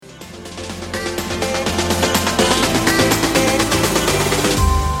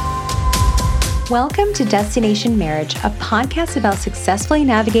Welcome to Destination Marriage, a podcast about successfully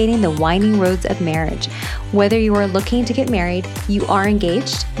navigating the winding roads of marriage. Whether you are looking to get married, you are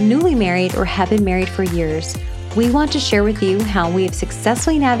engaged, newly married, or have been married for years, we want to share with you how we have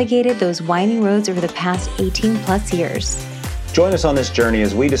successfully navigated those winding roads over the past 18 plus years. Join us on this journey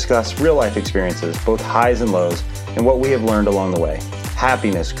as we discuss real life experiences, both highs and lows, and what we have learned along the way.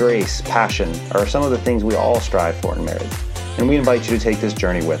 Happiness, grace, passion are some of the things we all strive for in marriage, and we invite you to take this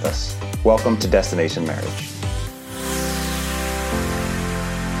journey with us. Welcome to Destination Marriage.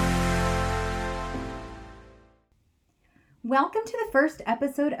 Welcome to the first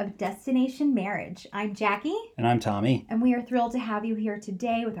episode of Destination Marriage. I'm Jackie. And I'm Tommy. And we are thrilled to have you here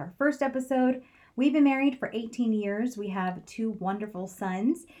today with our first episode. We've been married for 18 years. We have two wonderful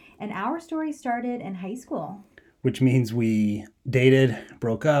sons, and our story started in high school. Which means we dated,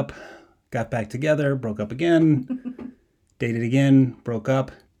 broke up, got back together, broke up again, dated again, broke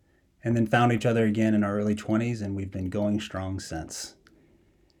up, and then found each other again in our early 20s, and we've been going strong since.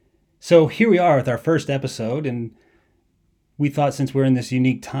 So here we are with our first episode, and we thought since we're in this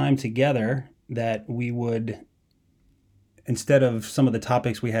unique time together that we would, instead of some of the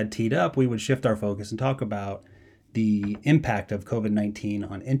topics we had teed up, we would shift our focus and talk about the impact of COVID-19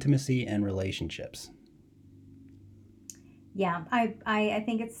 on intimacy and relationships. Yeah, I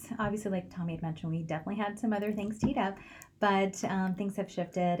think it's obviously, like Tommy had mentioned, we definitely had some other things teed up, but things have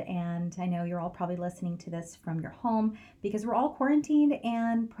shifted, and I know you're all probably listening to this from your home because we're all quarantined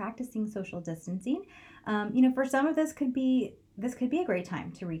and practicing social distancing. For some of this could be a great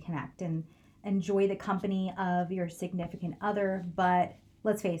time to reconnect and enjoy the company of your significant other, but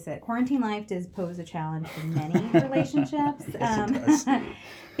let's face it, quarantine life does pose a challenge for many relationships. Yes, it does.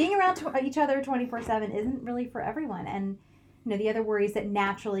 Being around each other 24/7 isn't really for everyone, and the other worries that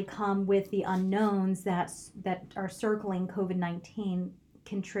naturally come with the unknowns that are circling COVID-19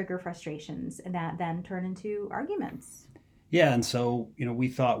 can trigger frustrations that then turn into arguments. Yeah, and so, we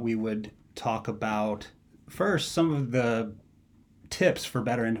thought we would talk about first some of the tips for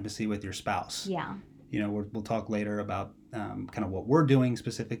better intimacy with your spouse. Yeah. We'll talk later about kind of what we're doing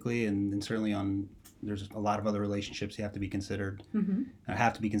specifically, and certainly there's a lot of other relationships you have to be considered,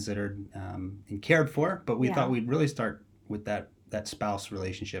 and cared for. But we thought we'd really start with that spouse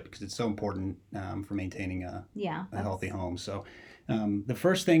relationship because it's so important for maintaining a healthy home. So the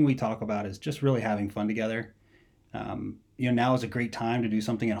first thing we talk about is just really having fun together. Now is a great time to do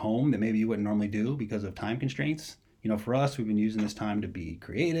something at home that maybe you wouldn't normally do because of time constraints. For us, we've been using this time to be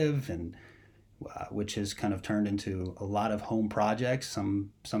creative, and which has kind of turned into a lot of home projects,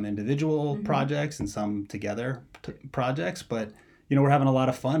 some individual projects and some together projects. But we're having a lot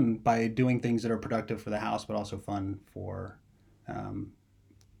of fun by doing things that are productive for the house, but also fun for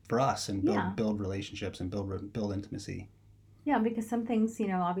us, and build relationships and build intimacy. Yeah, because some things,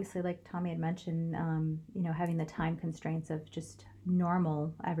 obviously, like Tommy had mentioned, having the time constraints of just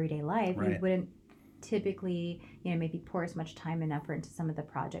normal everyday life, right. We wouldn't typically, maybe pour as much time and effort into some of the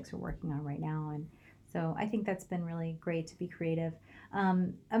projects we're working on right now. And so I think that's been really great to be creative.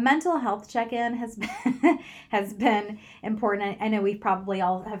 A mental health check-in has been important. I know we probably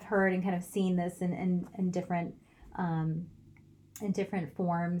all have heard and kind of seen this in different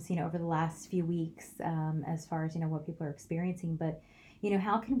forms, over the last few weeks, as far as, what people are experiencing. But,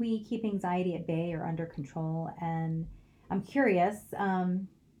 how can we keep anxiety at bay or under control? And I'm curious,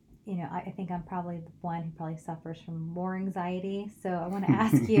 I think I'm probably the one who probably suffers from more anxiety. So I want to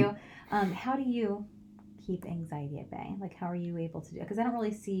ask you, how do you keep anxiety at bay? Like, how are you able to do it? Because I don't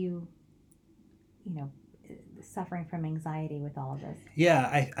really see you, suffering from anxiety with all of this.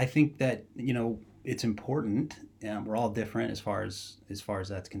 Yeah, I think that, it's important. We're all different as far as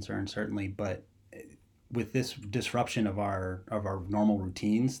that's concerned, certainly. But with this disruption of our normal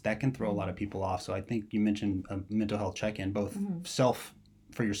routines, that can throw a lot of people off. So I think you mentioned a mental health check-in, both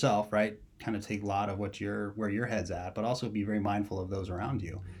for yourself, right? Kind of take a lot of where your head's at, but also be very mindful of those around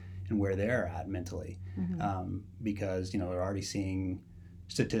you and where they're at mentally. Because, we're already seeing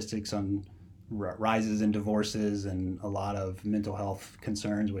statistics on rises in divorces and a lot of mental health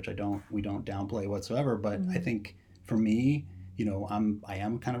concerns, which we don't downplay whatsoever. But I think for me, I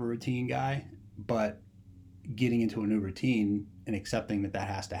am kind of a routine guy, but getting into a new routine and accepting that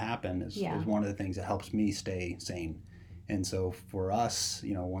has to happen is one of the things that helps me stay sane. And so for us,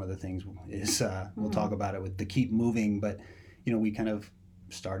 one of the things is we'll talk about it with the keep moving, but we kind of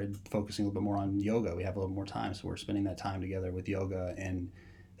started focusing a little bit more on yoga. We have a little more time, so we're spending that time together with yoga, and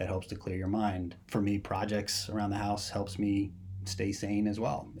that helps to clear your mind. For me, projects around the house helps me stay sane as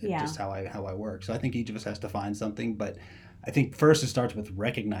well. It's just how I work. So I think each of us has to find something, but I think first it starts with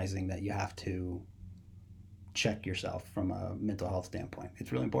recognizing that you have to check yourself from a mental health standpoint.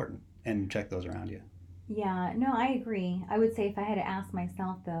 It's really important, and check those around you. Yeah, no, I agree. I would say if I had to ask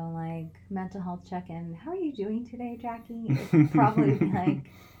myself though, like mental health check-in, how are you doing today, Jackie? It'd probably be like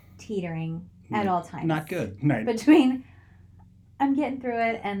teetering at all times. Not good. Right. Between I'm getting through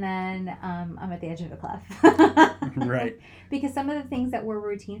it and then I'm at the edge of a cliff. Right. Because some of the things that were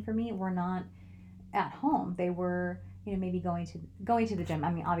routine for me were not at home. They were, maybe going to the gym.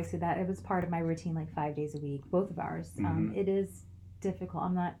 I mean, obviously that it was part of my routine, like 5 days a week, both of ours. Mhm. It is difficult.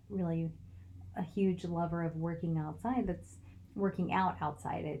 I'm not really a huge lover of working outside. That's working out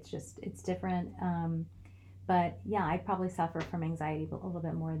outside. It's different. But yeah, I probably suffer from anxiety a little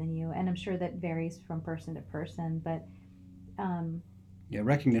bit more than you, and I'm sure that varies from person to person. But Yeah,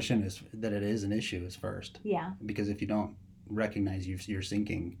 recognition is that it is an issue is first, yeah, because if you don't recognize you're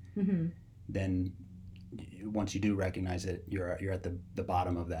sinking, mm-hmm. then once you do recognize it, you're at the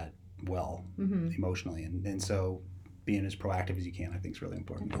bottom of that well, Mm-hmm. emotionally, and so being as proactive as you can, I think, is really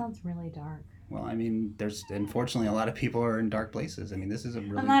important. That sounds really dark. Well, I mean, there's unfortunately a lot of people are in dark places. I mean, this is a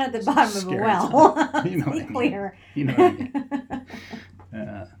really I'm not at the bottom of a scary well. time. You know Be what I mean. clear. You know what I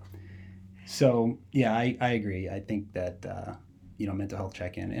mean. So yeah, I agree. I think that mental health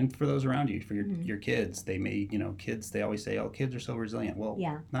check-in, and for those around you, for your kids, they may, kids, they always say, oh, kids are so resilient. Well,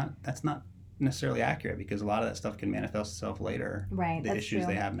 Yeah. that's not necessarily accurate, because a lot of that stuff can manifest itself later. Right. The That's issues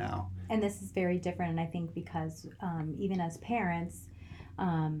true. they have now. And this is very different, and I think because even as parents,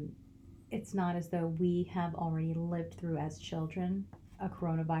 it's not as though we have already lived through as children a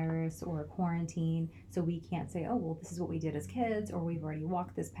coronavirus or a quarantine, so we can't say, oh, well, this is what we did as kids, or we've already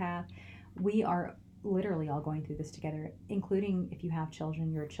walked this path. We are literally all going through this together, including if you have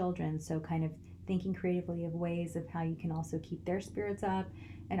children, your children. So kind of thinking creatively of ways of how you can also keep their spirits up,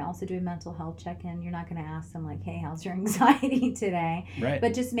 and also do a mental health check-in. You're not going to ask them like, hey, how's your anxiety today? Right.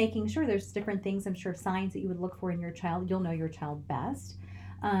 But just making sure there's different things, I'm sure, signs that you would look for in your child. You'll know your child best.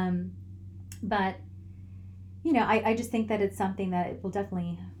 But, I just think that it's something that it will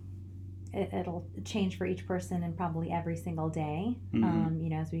definitely, it'll change for each person and probably every single day,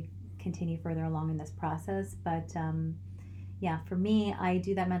 Mhm. as we continue further along in this process. But, yeah, for me, I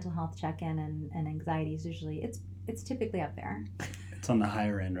do that mental health check-in, and anxiety is usually, it's typically up there. It's on the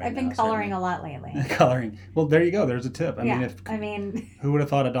higher end right now. I've been coloring certainly. a lot lately. Coloring. Well, there you go. There's a tip. I mean, Who would have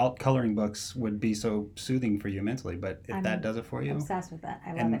thought adult coloring books would be so soothing for you mentally? But if I'm that does it for you, obsessed with that.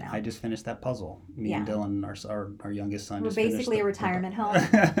 I love and it now. I just finished that puzzle. Me Yeah. and Dylan, our youngest son, We're just finished basically the- a retirement home.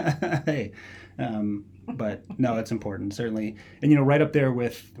 Hey, but no, it's important, certainly. And right up there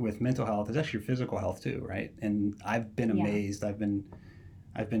with mental health is actually your physical health too, right? And I've been Yeah. amazed. I've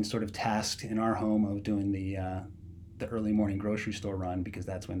been sort of tasked in our home of doing the early morning grocery store run, because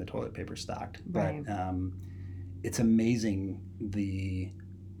that's when the toilet paper stocked. Right. But it's amazing the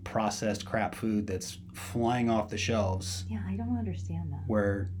processed crap food that's flying off the shelves, Yeah, I don't understand that.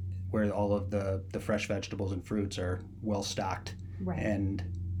 where all of the fresh vegetables and fruits are well stocked, Right. and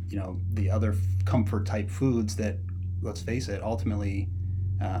the other comfort type foods that, let's face it, ultimately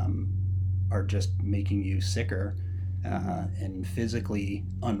are just making you sicker and physically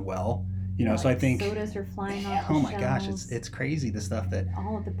unwell. So I think sodas are flying off the oh my gosh, shelves. it's crazy, the stuff that,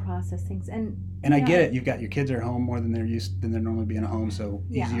 all of the processed things, and and I get it. You've got your kids are at home more than they're normally being at home, so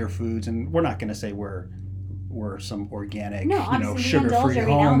Yeah. easier foods. And we're not going to say we're some organic, No, obviously we sugar-free indulge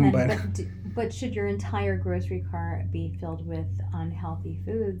every now home, and but then, but should your entire grocery cart be filled with unhealthy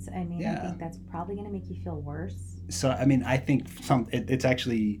foods? I mean, I Yeah. think that's probably going to make you feel worse. so I mean, I think it's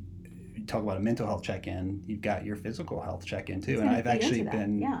actually, you talk about a mental health check-in. You've got your physical health check-in too, It's and gonna I've feed actually into that.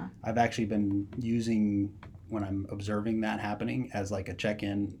 been Yeah. I've actually been using, when I'm observing that happening, as like a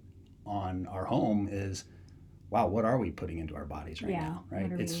check-in on our home is, wow, what are we putting into our bodies right Yeah, now, right?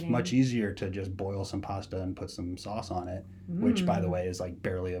 what are we It's eating? much easier to just boil some pasta and put some sauce on it, which, by the Mm. way, is like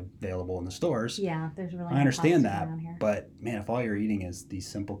barely available in the stores. Yeah, there's really. I no understand pasta that, around here. but man, if all you're eating is these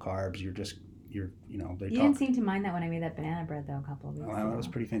simple carbs, they You talk. didn't seem to mind that when I made that banana bread though a couple of weeks Well, ago. that was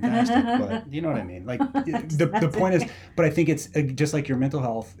pretty fantastic, but you know what I mean. Like the point is, but I think it's just like your mental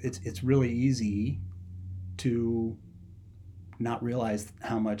health. It's really easy to not realize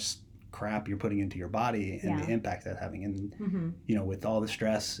how much crap you're putting into your body and Yeah. the impact that's having. And Mm-hmm. with all the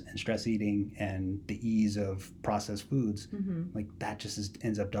stress and stress eating and the ease of processed foods, Mm-hmm. like that just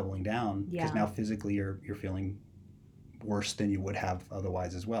ends up doubling down, because Yeah. now physically you're feeling worse than you would have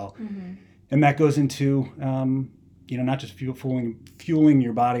otherwise as well. Mm-hmm. And that goes into not just fueling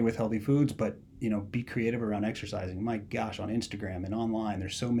your body with healthy foods, but be creative around exercising. My gosh, on Instagram and online,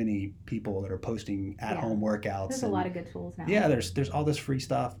 there's so many people that are posting at-home workouts. There's a lot of good tools now. Yeah, there's all this free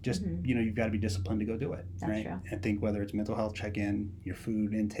stuff. Just Mhm. you've got to be disciplined to go do it. That's right? true. I think whether it's mental health check-in, your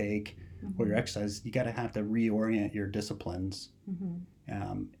food intake, or your exercise, you got to have to reorient your disciplines.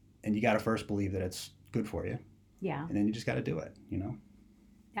 And you got to first believe that it's good for you. Yeah. And then you just got to do it,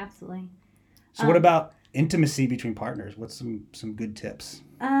 Absolutely. So what about intimacy between partners? What's some good tips?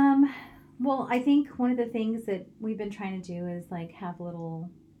 Well, I think one of the things that we've been trying to do is like have little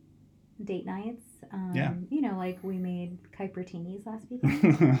date nights. Like we made Kuipers last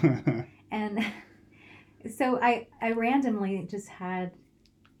weekend. And so I randomly just had,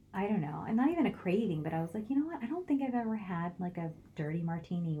 I don't know, and not even a craving, but I was like, you know what? I don't think I've ever had like a dirty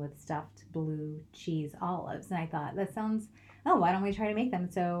martini with stuffed blue cheese olives. And I thought, why don't we try to make them?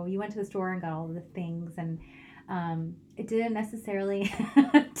 So you went to the store and got all the things, and it didn't necessarily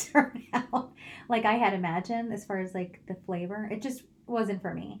turn out like I had imagined as far as like the flavor. It just wasn't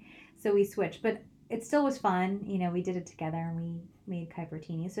for me. So we switched, but it still was fun. We did it together and we made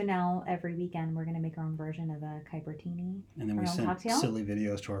Kuipers. So now every weekend we're going to make our own version of a Kuipers. And then we send cocktail. Silly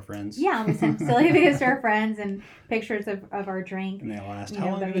videos to our friends. Yeah, we send silly videos to our friends and pictures of our drink. And they'll ask, how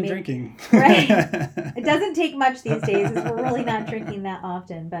long have you been drinking? Right. It doesn't take much these days because we're really not drinking that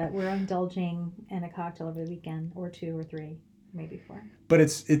often, but we're indulging in a cocktail over the weekend, or 2 or 3, maybe 4. But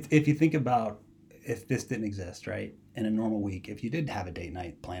it's if you think about if this didn't exist, right? In a normal week, if you did have a date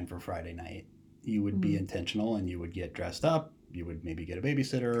night planned for Friday night, you would be intentional and you would get dressed up. You would maybe get a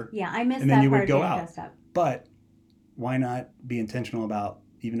babysitter. Yeah, I missed and that then you part would go of getting out. dressed up. But why not be intentional about,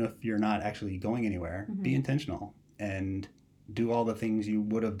 even if you're not actually going anywhere, be intentional and do all the things you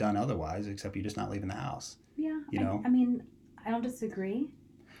would have done otherwise, except you're just not leaving the house. Yeah, I mean, I don't disagree.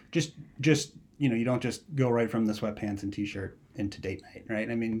 Just you don't just go right from the sweatpants and t-shirt into date night, right?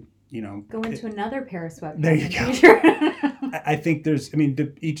 I mean, go into another pair of sweatpants. There you go. I think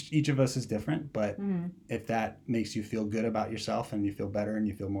each of us is different, but if that makes you feel good about yourself and you feel better and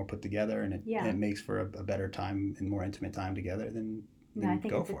you feel more put together and it makes for a better time and more intimate time together, then I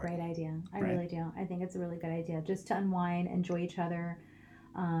think it's a great idea. I really do. I think it's a really good idea just to unwind, enjoy each other,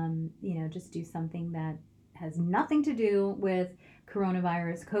 just do something that has nothing to do with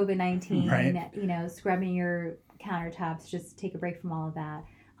coronavirus, COVID-19, right. Scrubbing your countertops. Just take a break from all of that,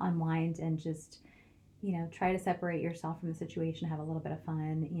 unwind, and just try to separate yourself from the situation, have a little bit of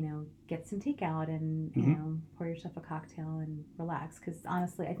fun, get some takeout and pour yourself a cocktail and relax. Because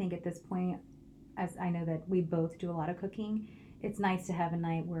honestly, I think at this point, as I know that we both do a lot of cooking, it's nice to have a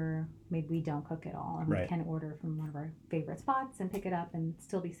night where maybe we don't cook at all and we can order from one of our favorite spots and pick it up and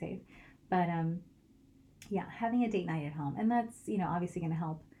still be safe. But having a date night at home, and that's obviously going to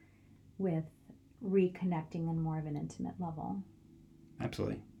help with reconnecting on more of an intimate level.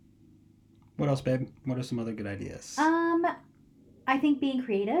 Absolutely. What else, babe? What are some other good ideas? I think being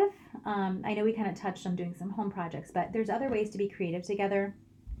creative. I know we kind of touched on doing some home projects, but there's other ways to be creative together.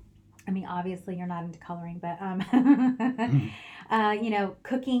 I mean, obviously you're not into coloring, but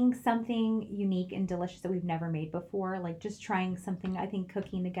cooking something unique and delicious that we've never made before, like just trying something. I think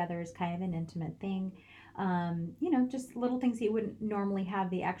cooking together is kind of an intimate thing. Just little things that you wouldn't normally have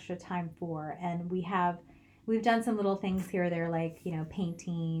the extra time for, and we've done some little things here or there, like,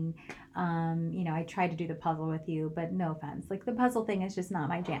 painting. I tried to do the puzzle with you, but no offense. Like, the puzzle thing is just not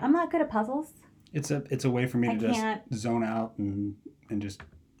my jam. I'm not good at puzzles. It's a way for me to just zone out and just...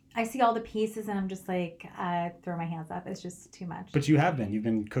 I see all the pieces and I'm just like, I throw my hands up. It's just too much. But you've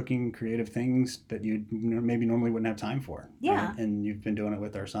been cooking creative things that you maybe normally wouldn't have time for. Yeah. Right? And you've been doing it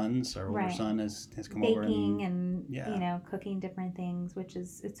with our sons. Our older son has come Baking over. Baking and cooking different things, which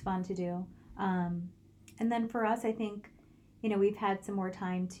it's fun to do. And then for us, I think, we've had some more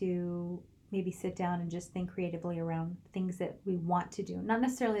time to maybe sit down and just think creatively around things that we want to do. Not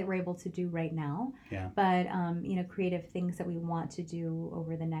necessarily that we're able to do right now, but, creative things that we want to do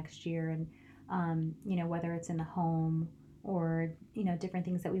over the next year. And, whether it's in the home or, different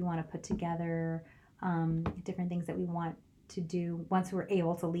things that we want to put together, different things that we want to do once we're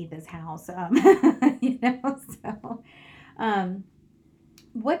able to leave this house, so,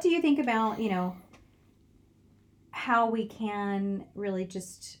 what do you think about, how we can really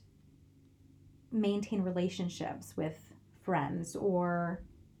just maintain relationships with friends or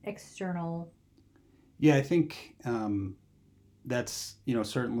external? Yeah, I think that's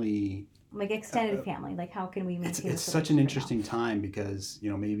certainly like extended family. Like, how can we maintain? It's such an interesting time because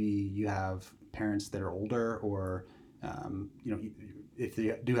maybe you have parents that are older, or if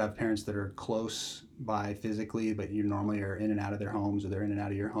they do have parents that are close by physically, but you normally are in and out of their homes, or they're in and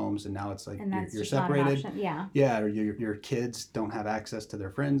out of your homes, and now it's like you're separated. Or your kids don't have access to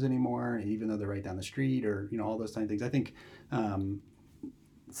their friends anymore, even though they're right down the street, or all those kind of things. I think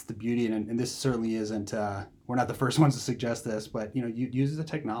it's the beauty, and this certainly isn't. We're not the first ones to suggest this, but you use the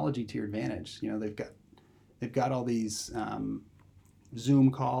technology to your advantage. They've got all these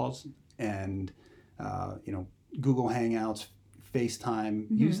Zoom calls. and Google Hangouts, FaceTime.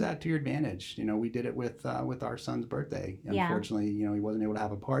 Use that to your advantage. We did it with our son's birthday. Yeah. Unfortunately, he wasn't able to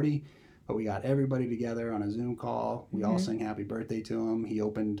have a party, but we got everybody together on a Zoom call. We all sang happy birthday to him. He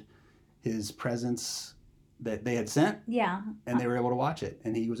opened his presents that they had sent, and they were able to watch it,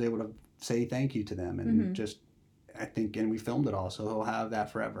 and he was able to say thank you to them, and and we filmed it all, so he'll have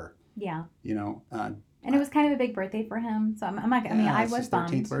that forever. Yeah. And it was kind of a big birthday for him, so I'm not. I mean, I was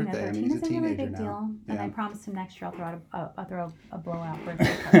bummed. 13th birthday. 13 he's is a a really teenager big now. deal, and Yeah. I promised him next year I'll throw a blowout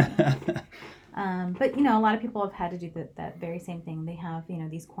birthday party. But a lot of people have had to do that very same thing. They have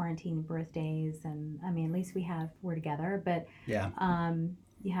these quarantine birthdays, and I mean, at least we're together. But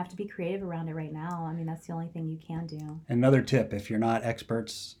you have to be creative around it right now. I mean, that's the only thing you can do. Another tip: if you're not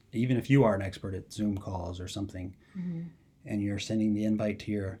experts, even if you are an expert at Zoom calls or something, and you're sending the invite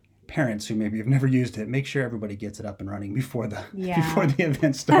to your parents who maybe have never used it, make sure everybody gets it up and running before the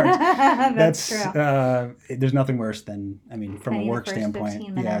event starts. That's true. There's nothing worse than, from a work standpoint,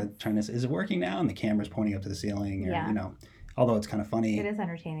 15 minutes. trying to say, is it working now? And the camera's pointing up to the ceiling, or although it's kind of funny. It is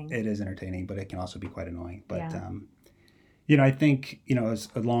entertaining. It is entertaining, but it can also be quite annoying. But Yeah. I think as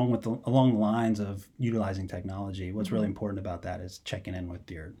along the lines of utilizing technology, what's really important about that is checking in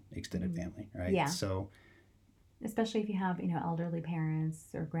with your extended family, right? Yeah. So, especially if you have elderly parents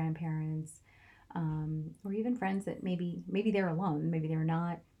or grandparents, or even friends that maybe they're alone, maybe they're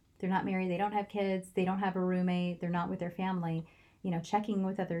not married, they don't have kids, they don't have a roommate, they're not with their family. Checking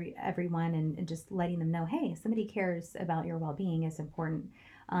with everyone and just letting them know, hey, somebody cares about your well-being is important.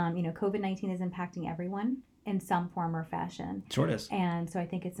 COVID-19 is impacting everyone in some form or fashion. Sure it is. And so I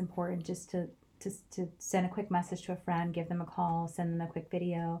think it's important just to send a quick message to a friend, give them a call, send them a quick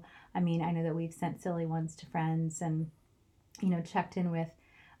video. I mean, I know that we've sent silly ones to friends and, checked in with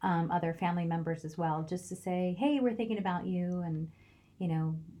other family members as well, just to say, hey, we're thinking about you, and,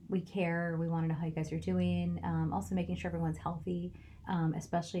 we care. We want to know how you guys are doing. Also making sure everyone's healthy,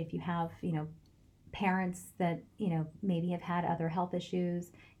 especially if you have, parents that, maybe have had other health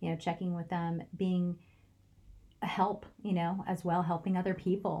issues, checking with them, being a help, as well, helping other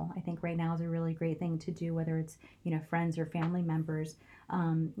people. I think right now is a really great thing to do, whether it's, friends or family members.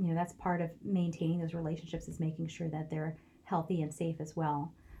 That's part of maintaining those relationships, is making sure that they're healthy and safe as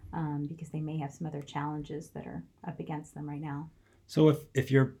well, because they may have some other challenges that are up against them right now. So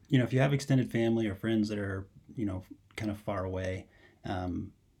if you're, if you have extended family or friends that are, kind of far away,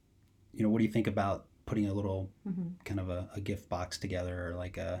 what do you think about putting a little kind of a gift box together, or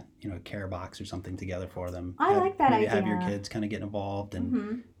like a care box or something together for them? I like that idea. Have your kids kind of get involved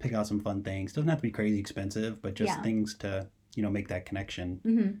and pick out some fun things. Doesn't have to be crazy expensive, but just things to make that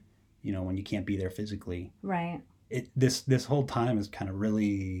connection. When you can't be there physically. Right. This whole time has kind of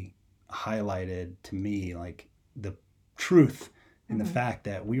really highlighted to me like the truth in the fact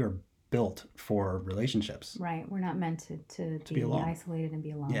that we are built for relationships. Right. We're not meant to be isolated and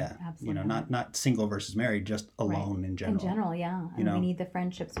be alone. Yeah. Absolutely. Not single versus married, just alone in general. In general, yeah. And we need the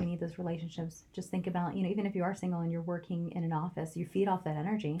friendships. We need those relationships. Just think about, even if you are single and you're working in an office, you feed off that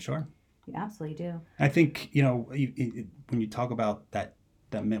energy. Sure. You absolutely do. I think, when you talk about that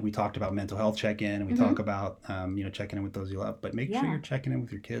meant we talked about mental health check-in, and we talk about, checking in with those you love, but make sure you're checking in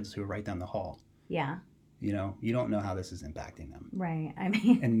with your kids who are right down the hall. Yeah. You don't know how this is impacting them. Right. I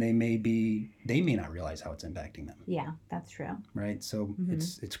mean, and they may not realize how it's impacting them. Yeah, that's true. Right. So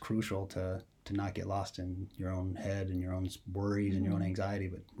it's crucial to not get lost in your own head and your own worries and your own anxiety,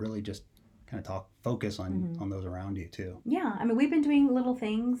 but really just kind of focus on those around you too. Yeah. I mean, we've been doing little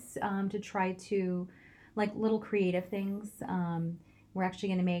things to try to, like, little creative things. We're actually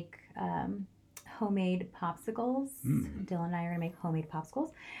going to make homemade popsicles. Dylan and I are going to make homemade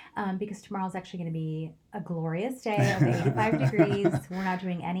popsicles because tomorrow's actually going to be a glorious day of 85 degrees. We're not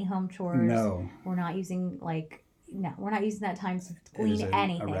doing any home chores. No. We're not using that time to clean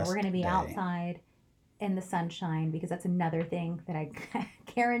anything. We're going to be outside in the sunshine, because that's another thing that I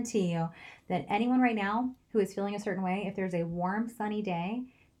guarantee you that anyone right now who is feeling a certain way, if there's a warm, sunny day,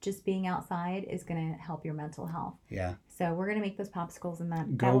 just being outside is going to help your mental health. Yeah. So we're going to make those popsicles, and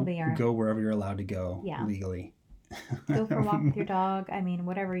that will be our... Go wherever you're allowed to go legally. Go for a walk with your dog. I mean,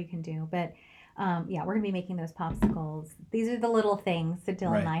 whatever you can do. But we're going to be making those popsicles. These are the little things that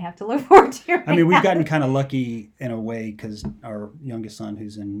Dylan and I have to look forward to right we've now. gotten kind of lucky in a way, because our youngest son,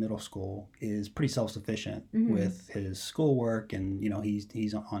 who's in middle school, is pretty self-sufficient with his schoolwork, and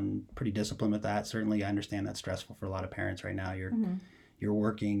he's on pretty disciplined with that. Certainly, I understand that's stressful for a lot of parents right now. You're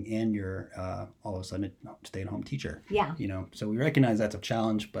working and you're all of a sudden a stay-at-home teacher. Yeah. So we recognize that's a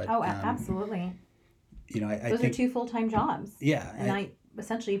challenge, but absolutely. I those think are 2 full-time jobs. Yeah. And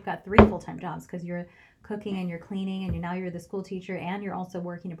essentially you've got 3 full-time jobs, because you're cooking and you're cleaning and now you're the school teacher and you're also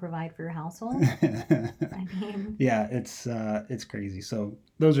working to provide for your household. I mean, yeah, it's crazy. So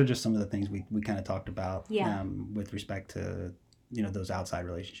those are just some of the things we kind of talked about Yeah. with respect to, those outside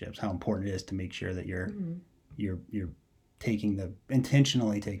relationships, how important it is to make sure that you're mhm, you're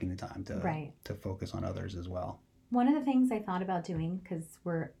intentionally taking the time right. to focus on others as well. One of the things I thought about doing, because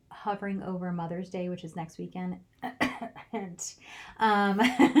we're hovering over Mother's Day, which is next weekend, and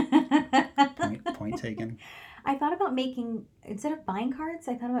Point taken. I thought about making, instead of buying cards,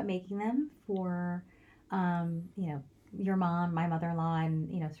 I thought about making them for, your mom, my mother-in-law,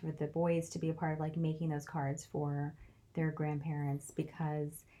 and, for the boys to be a part of, like, making those cards for their grandparents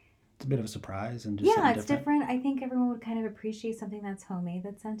because, It's a bit of a surprise and just yeah, something it's different. different. I think everyone would kind of appreciate something that's homemade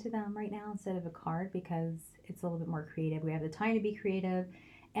that's sent to them right now instead of a card because it's a little bit more creative. We have the time to be creative.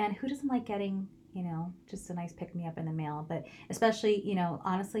 And who doesn't like getting, just a nice pick me up in the mail? But especially,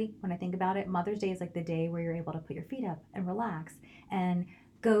 honestly, when I think about it, Mother's Day is like the day where you're able to put your feet up and relax and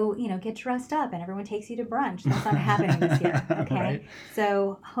go, get dressed up and everyone takes you to brunch. That's not happening this year. Okay. Right.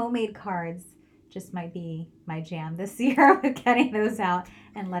 So homemade cards just might be my jam this year with getting those out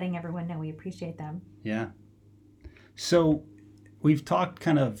and letting everyone know we appreciate them. Yeah. So we've talked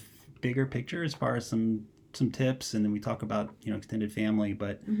kind of bigger picture as far as some tips, and then we talk about extended family,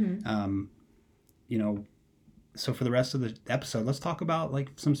 but Mm-hmm. you know so for the rest of the episode, let's talk about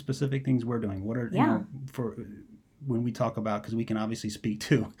like some specific things we're doing. What are Yeah. for when we talk about, because we can obviously speak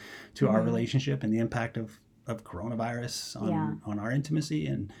to our Mhm. relationship and the impact of coronavirus Yeah. on our intimacy,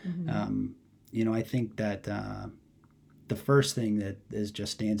 and Mm-hmm. I think that the first thing that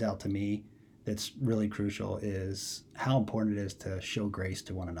just stands out to me that's really crucial is how important it is to show grace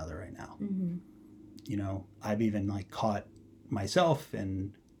to one another right now. Mm-hmm. I've even like caught myself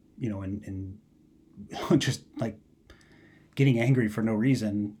and and just like getting angry for no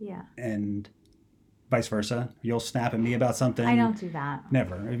reason, Yeah. and vice versa. You'll snap at me about something. I don't do that.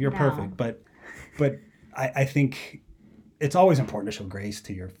 Never. If you're No. perfect, but I think it's always important to show grace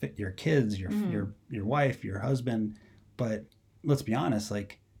to your kids, Mhm. your wife, your husband. But let's be honest,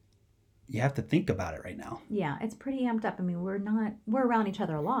 like, you have to think about it right now. Yeah, it's pretty amped up. I mean, we're around each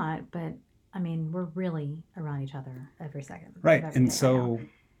other a lot, but I mean, we're really around each other every second. of Right. every And day right so,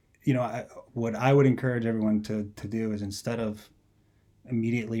 what I would encourage everyone to do is, instead of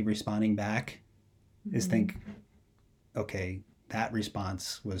immediately responding back, now. is Mhm. think, okay, that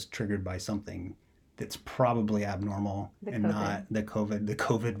response was triggered by something that's probably abnormal The and COVID. not the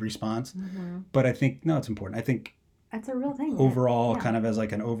COVID response. Mhm. But I think, no, it's important. I think That's a real thing. overall, Yeah. kind of as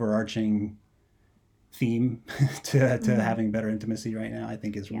like an overarching theme to Mhm. having better intimacy right now, I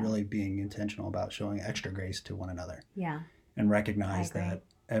think is Yeah. really being intentional about showing extra grace to one another, Yeah. and recognize I agree. that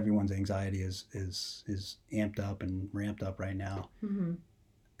everyone's anxiety is amped up and ramped up right now, Mm-hmm.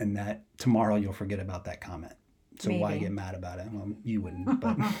 and that tomorrow you'll forget about that comment. So why Maybe. get mad about it? Well, you wouldn't,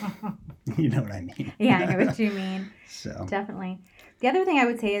 but you know what I mean. Yeah, I know what you mean. So Definitely. The other thing I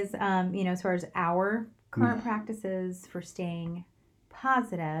would say is, as far as our current practices for staying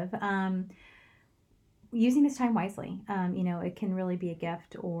positive, using this time wisely. It can really be a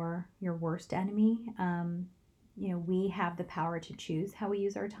gift or your worst enemy. We have the power to choose how we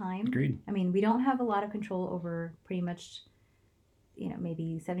use our time. agreed. I mean, we don't have a lot of control over pretty much,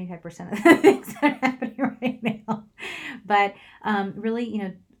 maybe 75% of the things that are happening right now. But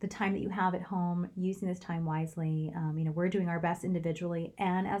really, the time that you have at home, using this time wisely. We're doing our best individually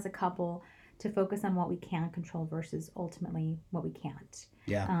and as a couple to focus on what we can control versus ultimately what we can't.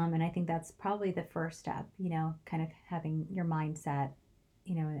 Yeah. And I think that's probably the first step, kind of having your mindset,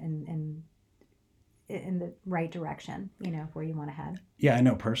 in the right direction, where you want to head. Yeah, I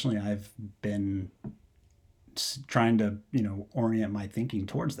know personally I've been trying to, orient my thinking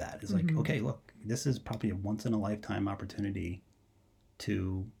towards that. It's like, Mhm. okay, look, this is probably a once in a lifetime opportunity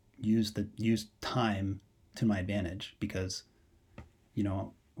to use time to my advantage, because,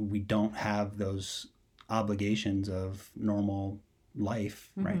 we don't have those obligations of normal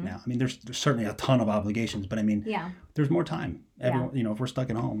life right Mhm. now. I mean, there's certainly a ton of obligations, but I mean, Yeah. there's more time. Yeah. Everyone, if we're stuck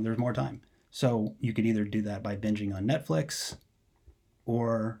at home, there's more time. So you could either do that by binging on Netflix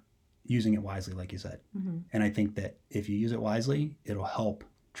or using it wisely, like you said. Mm-hmm. And I think that if you use it wisely, it'll help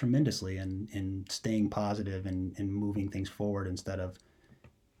tremendously in staying positive and moving things forward instead of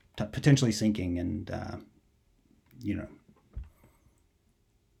potentially sinking and,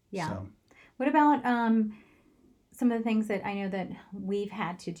 Yeah. So, What about some of the things that I know that we've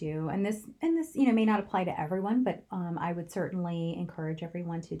had to do, and this may not apply to everyone, but I would certainly encourage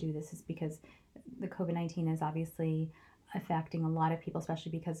everyone to do this, is because the COVID-19 is obviously affecting a lot of people,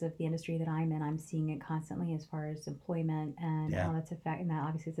 especially because of the industry that I'm in. I'm seeing it constantly as far as employment and Yeah. how that's affecting. And that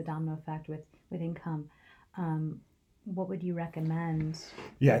obviously is a domino effect with income. What would you recommend?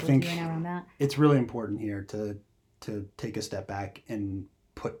 Yeah, I people think doing around that? it's really important here to take a step back and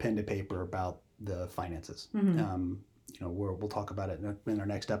put pen to paper about the finances. Mhm. We'll talk about it in our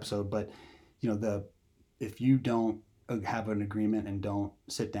next episode. But if you don't have an agreement and don't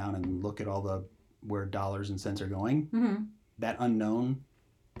sit down and look at all the where dollars and cents are going, Mhm. that unknown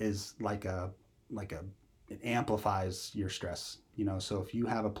is it amplifies your stress. So if you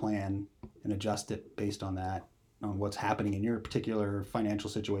have a plan and adjust it based on that, on what's happening in your particular financial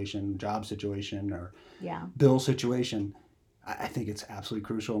situation, job situation, or Yeah. bill situation, I think it's absolutely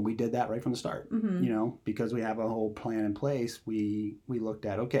crucial. And we did that right from the start. Mhm. Because we have a whole plan in place. We looked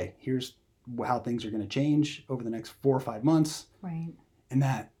at, okay, here's how things are going to change over the next 4 or 5 months, Right. and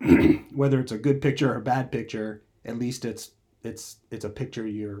that whether it's a good picture or a bad picture, at least it's a picture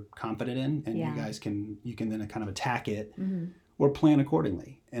you're confident in, and Yeah. you can then kind of attack it Mhm. or plan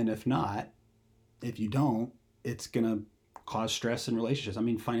accordingly. And if you don't, it's going to cause stress in relationships. I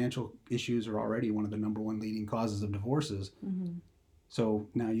mean, financial issues are already one of the number one leading causes of divorces. Mhm. So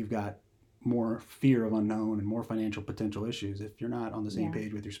now you've got more fear of unknown and more financial potential issues. If you're not on the same Yeah.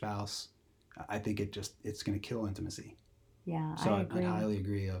 page with your spouse, I think it's going to kill intimacy. Yeah, So I I'd agree. highly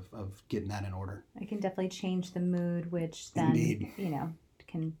agree of getting that in order. It can definitely change the mood, which then Indeed.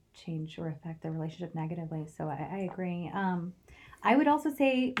 can change or affect the relationship negatively. So I agree. I would also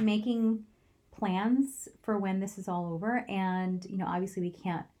say making plans for when this is all over, and obviously we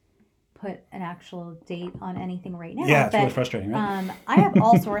can't put an actual date on anything right now. Yeah, it's really but frustrating, right? I have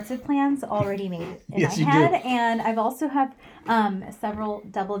all sorts of plans already made in Yes, my you head, do. and I've also have several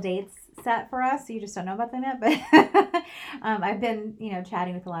double dates set for us. So you just don't know about them yet, but I've been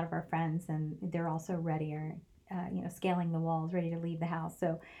chatting with a lot of our friends, and they're also ready or scaling the walls, ready to leave the house.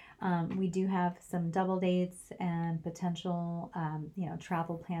 So we do have some double dates and potential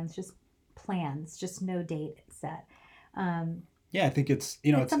travel plans, just no date set. Yeah, I think it's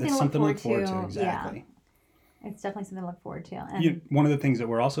something it's to something to look look forward forward to. to. Exactly. It's definitely something to look forward to. And One of the things that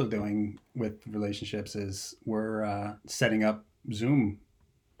we're also doing with relationships is we're setting up Zoom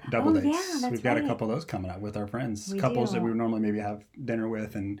double dates. yeah, that's We've got a right. couple of those coming up with our friends, We couples do. that we would normally maybe have dinner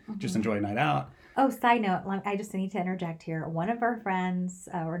with and just enjoy a night out. Oh, side note, I just need to interject here. One of our friends,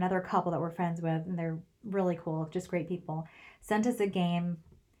 or another couple that we're friends with, and they're really cool, just great people, sent us a game.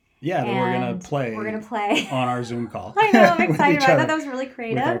 Yeah, that we're gonna and play. We're gonna play on our Zoom call. I know, I'm with excited each about it. I other, thought that was really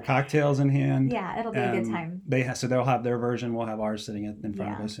creative. with our cocktails in hand. Yeah, it'll be a good time. So they'll have their version. We'll have ours sitting in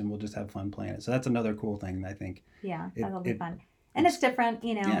front of Yeah. us, and we'll just have fun playing it. So that's another cool thing, I think. Yeah, that'll be fun. And it's different,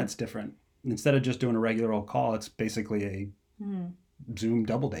 Yeah, it's different. Instead of just doing a regular old call, it's basically a Zoom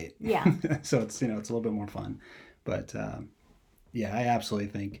double date. Yeah. So it's it's a little bit more fun, but yeah, I absolutely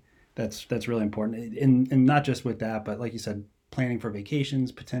think that's really important, and not just with that, but like you said, planning for vacations,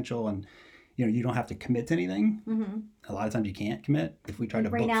 potential, and you don't have to commit to anything. A lot of times you can't commit. If we try to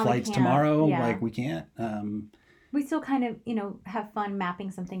Right book now we flights can't. tomorrow, Yeah. we can't. We still kind of, have fun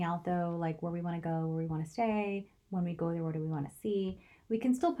mapping something out though, like where we want to go, where we want to stay, when we go there, what do we want to see. We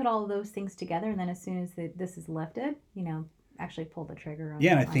can still put all of those things together, and then as soon as this is lifted, actually pull the trigger on,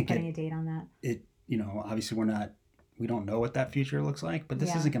 Yeah, and I on think putting a date on that. Obviously we don't know what that future looks like, but this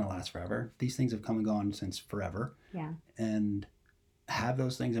Yeah. isn't going to last forever. These things have come and gone since forever. Yeah. And have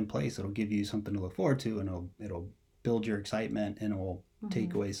those things in place. It'll give you something to look forward to, and it'll build your excitement, and it will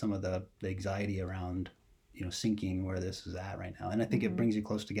take away some of the anxiety around sinking where this is at right now. And I think it brings you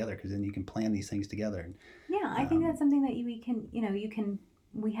close together, because then you can plan these things together. Yeah, I think that's something that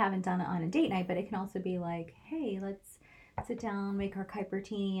we haven't done it on a date night, but it can also be like, hey, let's sit down, make our Kuiper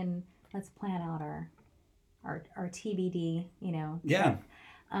tea, and let's plan out our TBD, Yeah. trip,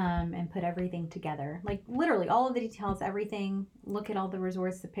 and put everything together. Like literally all of the details, everything, look at all the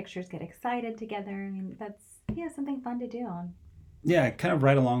resorts, the pictures, get excited together. I mean, that's something fun to do. Yeah, kind of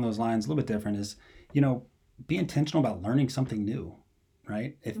right along those lines, a little bit different is, be intentional about learning something new,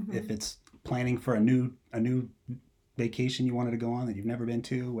 right? If it's planning for a new vacation you wanted to go on that you've never been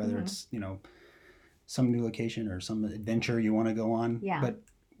to, whether it's some new location or some adventure you want to go on. Yeah. But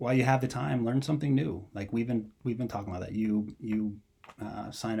while you have the time, learn something new. Like we've been talking about that. You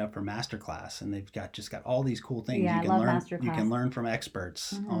sign up for Masterclass, and they've got all these cool things Yeah, you I can love learn. Masterclass. You can learn from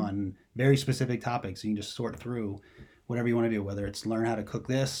experts on very specific topics. You can just sort through whatever you want to do, whether it's learn how to cook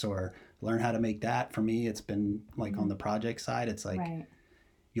this or learn how to make that. For me, it's been like on the project side, it's like Right.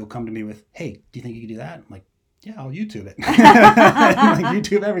 you'll come to me with, hey, do you think you could do that? I'm like, yeah, I'll YouTube it. Like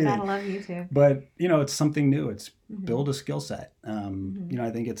YouTube everything. Gotta love YouTube. But it's something new. It's build a skill set. I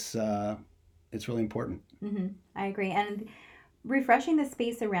think it's it's really important. I agree. And refreshing the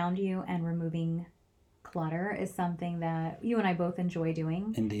space around you and removing clutter is something that you and I both enjoy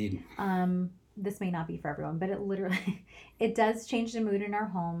doing. Indeed. This may not be for everyone, but it literally it does change the mood in our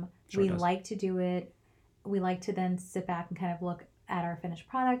home. Sure We does. like to do it. We like to then sit back and kind of look at our finished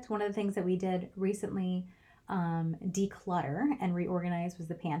product. One of the things that we did recently, declutter and reorganize, was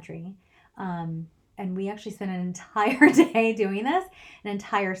the pantry. And we actually spent an entire day doing this, an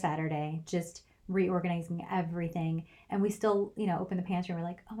entire Saturday, just reorganizing everything. And we still, open the pantry and we're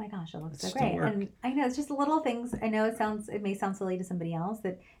like, oh my gosh, it looks so still great. work. And I know it's just little things. I know it may sound silly to somebody else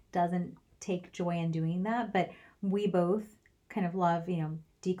that doesn't take joy in doing that, but we both kind of love,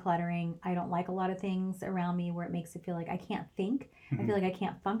 decluttering. I don't like a lot of things around me where it makes it feel like I can't think. I feel like I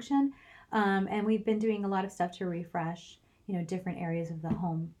can't function. And we've been doing a lot of stuff to refresh, different areas of the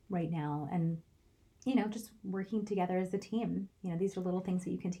home right now. And, just working together as a team. These are little things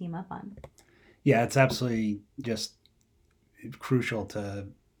that you can team up on. Yeah, it's absolutely just crucial to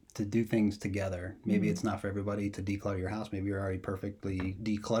do things together. Maybe it's not for everybody to declutter your house. Maybe you're already perfectly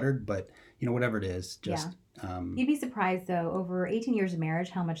decluttered, but whatever it is, just You'd be surprised though, over 18 years of marriage,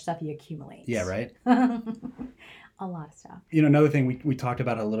 how much stuff you accumulate. yeah, right. A lot of stuff. Another thing we talked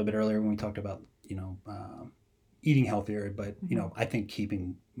about a little bit earlier when we talked about eating healthier, but I think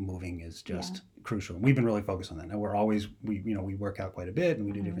keeping moving is just crucial. We've been really focused on that. Now we work out quite a bit and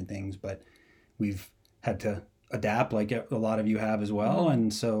we do different things, but we've had to adapt like a lot of you have as well.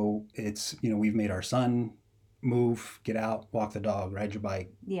 And so it's we've made our son move, get out, walk the dog, ride your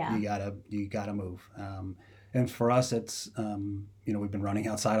bike. Yeah, you gotta move. And for us, it's we've been running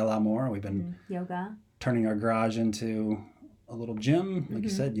outside a lot more. We've been yoga, turning our garage into a little gym, like you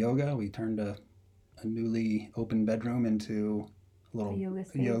said, yoga. We turned a newly open bedroom into a little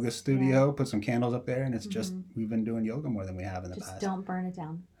yoga studio, put some candles up there, and it's just, we've been doing yoga more than we have in the past. Just don't burn it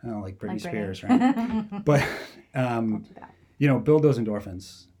down. Like Britney Spears, right? But, build those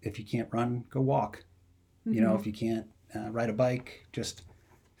endorphins. If you can't run, go walk. If you can't ride a bike, just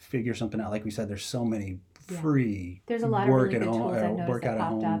figure something out. Like we said, there's so many free there's a lot of really good tools I've noticed workout that at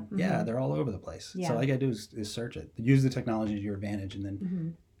popped home. up. Yeah, they're all over the place. So all you gotta do is search it. Use the technology to your advantage, and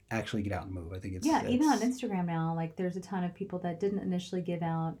then actually get out and move. I think it's even on Instagram now, like there's a ton of people that didn't initially give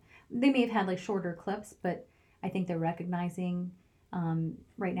out. They may have had like shorter clips, but I think they're recognizing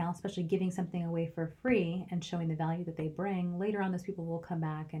right now, especially giving something away for free and showing the value that they bring. Later on, those people will come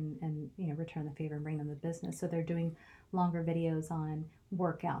back and return the favor and bring them the business. So they're doing longer videos on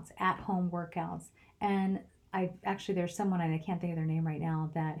workouts, at home workouts. And there's someone, and I can't think of their name right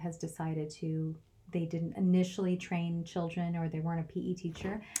now, that has decided to. They didn't initially train children, or they weren't a PE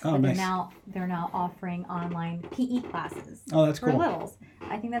teacher, but nice. they're now offering online PE classes. Oh, that's for cool. littles.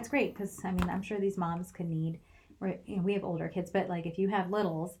 I think that's great because I'm sure these moms could need. We have older kids, but like if you have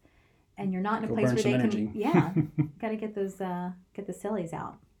littles, and you're not in a place where they can, got to get those get the sillies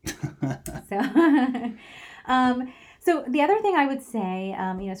out. So the other thing I would say,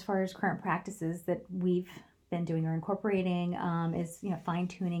 as far as current practices that we've been doing or incorporating, is fine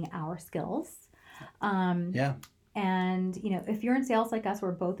tuning our skills. And, if you're in sales like us,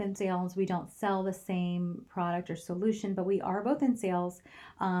 we're both in sales. We don't sell the same product or solution, but we are both in sales.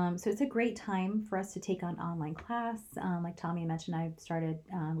 So it's a great time for us to take on online class. Like Tommy mentioned, I started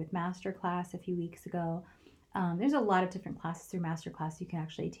with Masterclass a few weeks ago. There's a lot of different classes through Masterclass. You can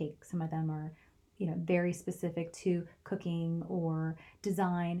actually take. Some of them are, very specific to cooking or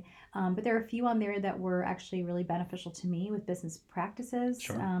design. But there are a few on there that were actually really beneficial to me with business practices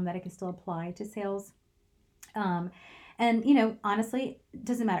that I can still apply to sales. And honestly, it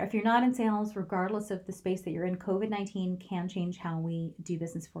doesn't matter if you're not in sales, regardless of the space that you're in. COVID-19 can change how we do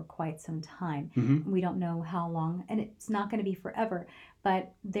business for quite some time. We don't know how long, and it's not going to be forever,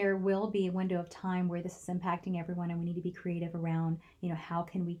 but there will be a window of time where this is impacting everyone, and we need to be creative around, how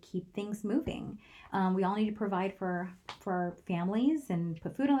can we keep things moving? We all need to provide for our families and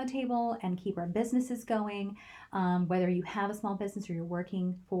put food on the table and keep our businesses going. Whether you have a small business or you're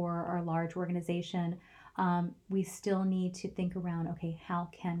working for our large organization, we still need to think around, okay, how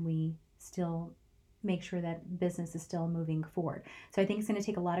can we still make sure that business is still moving forward? So I think it's going to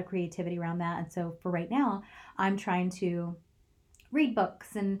take a lot of creativity around that. And so for right now, I'm trying to read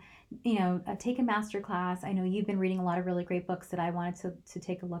books and, take a master class. I know you've been reading a lot of really great books that I wanted to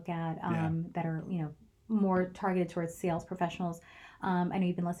take a look at, that are, more targeted towards sales professionals. I know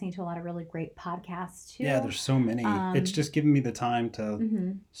you've been listening to a lot of really great podcasts too. Yeah, there's so many. It's just giving me the time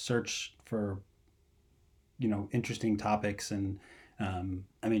to search for interesting topics. And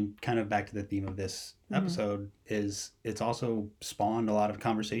kind of back to the theme of this episode, is it's also spawned a lot of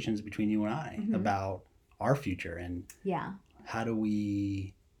conversations between you and I about our future and how do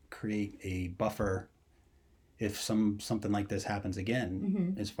we create a buffer if something like this happens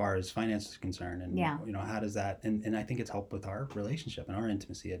again, as far as finance is concerned. And how does that, and I think it's helped with our relationship and our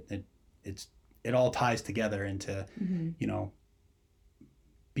intimacy. It all ties together into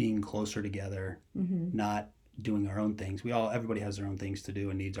being closer together, not doing our own things. Everybody has their own things to do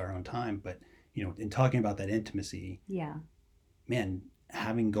and needs our own time, but in talking about that intimacy, man,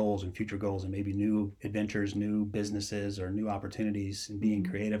 having goals and future goals and maybe new adventures, new businesses or new opportunities, and being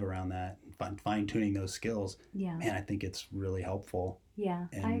creative around that and fine-tuning those skills, man, I think it's really helpful.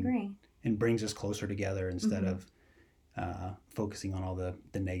 I agree. And brings us closer together instead of focusing on all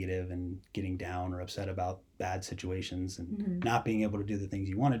the negative and getting down or upset about bad situations and not being able to do the things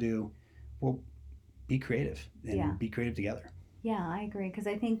you want to do. Well, be creative and be creative together. I agree, because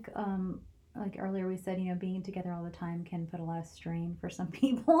I think like earlier we said, being together all the time can put a lot of strain for some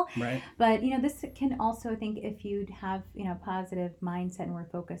people. Right. But, this can also, I think, if you have, positive mindset and we're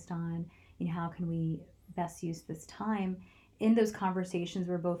focused on, how can we best use this time in those conversations,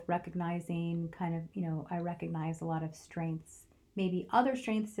 we're both recognizing kind of, I recognize a lot of strengths, maybe other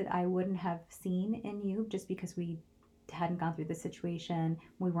strengths that I wouldn't have seen in you just because we hadn't gone through the situation.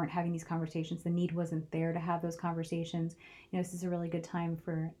 We weren't having these conversations. The need wasn't there to have those conversations. This is a really good time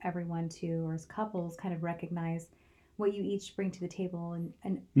for everyone to, or as couples, kind of recognize what you each bring to the table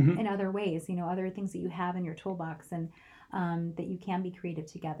and in other ways, other things that you have in your toolbox, and that you can be creative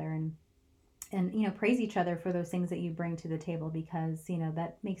together and praise each other for those things that you bring to the table, because,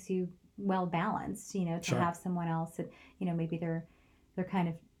 that makes you well balanced, to have someone else that, maybe they're kind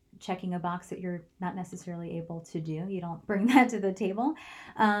of checking a box that you're not necessarily able to do. You don't bring that to the table.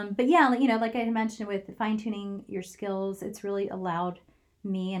 But like I mentioned with fine-tuning your skills, it's really allowed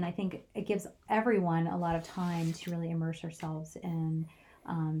me, and I think it gives everyone a lot of time to really immerse ourselves in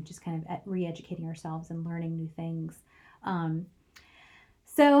just kind of re-educating ourselves and learning new things.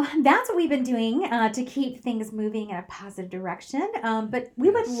 So that's what we've been doing to keep things moving in a positive direction. But we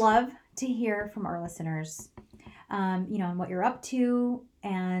would love to hear from our listeners, on what you're up to.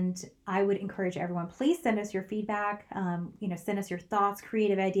 And I would encourage everyone, please send us your feedback, send us your thoughts,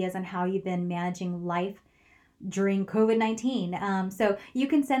 creative ideas on how you've been managing life during COVID-19. So you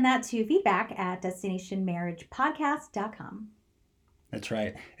can send that to feedback@destinationmarriagepodcast.com. That's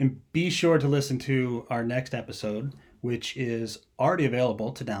right. And be sure to listen to our next episode, which is already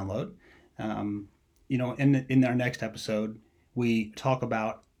available to download. In our next episode, we talk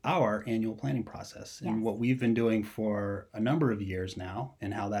about our annual planning process and what we've been doing for a number of years now,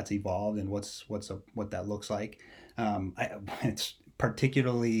 and how that's evolved and what that looks like. It's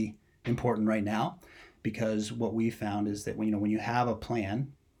particularly important right now because what we found is that when you have a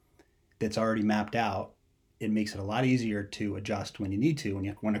plan that's already mapped out, it makes it a lot easier to adjust when you need to,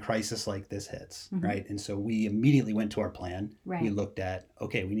 when a crisis like this hits, right? And so we immediately went to our plan. Right. We looked at,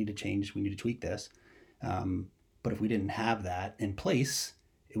 okay, we need to change, we need to tweak this. But if we didn't have that in place,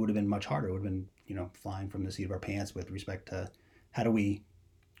 it would have been much harder. It would have been, flying from the seat of our pants with respect to how do we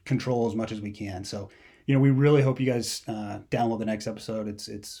control as much as we can. So, we really hope you guys download the next episode.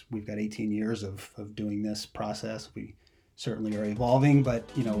 We've got 18 years of doing this process. We certainly are evolving, but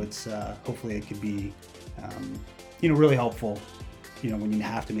it's hopefully it could be really helpful when you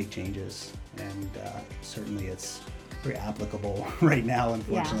have to make changes, and certainly it's very applicable right now,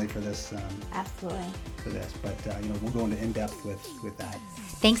 unfortunately, for this absolutely for this, but we'll go into in-depth with that.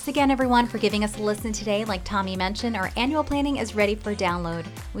 Thanks again, everyone, for giving us a listen today. Like Tommy mentioned, our annual planning is ready for download.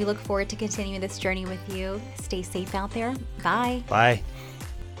 We look forward to continuing this journey with you. Stay safe out there. Bye.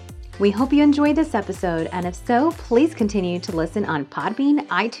 We hope you enjoyed this episode, and if so, please continue to listen on Podbean,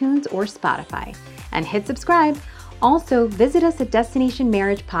 iTunes, or Spotify, and hit subscribe. Also, visit us at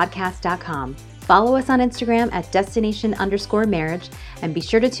destinationmarriagepodcast.com. Follow us on Instagram at destination_marriage, and be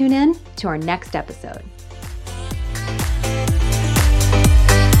sure to tune in to our next episode.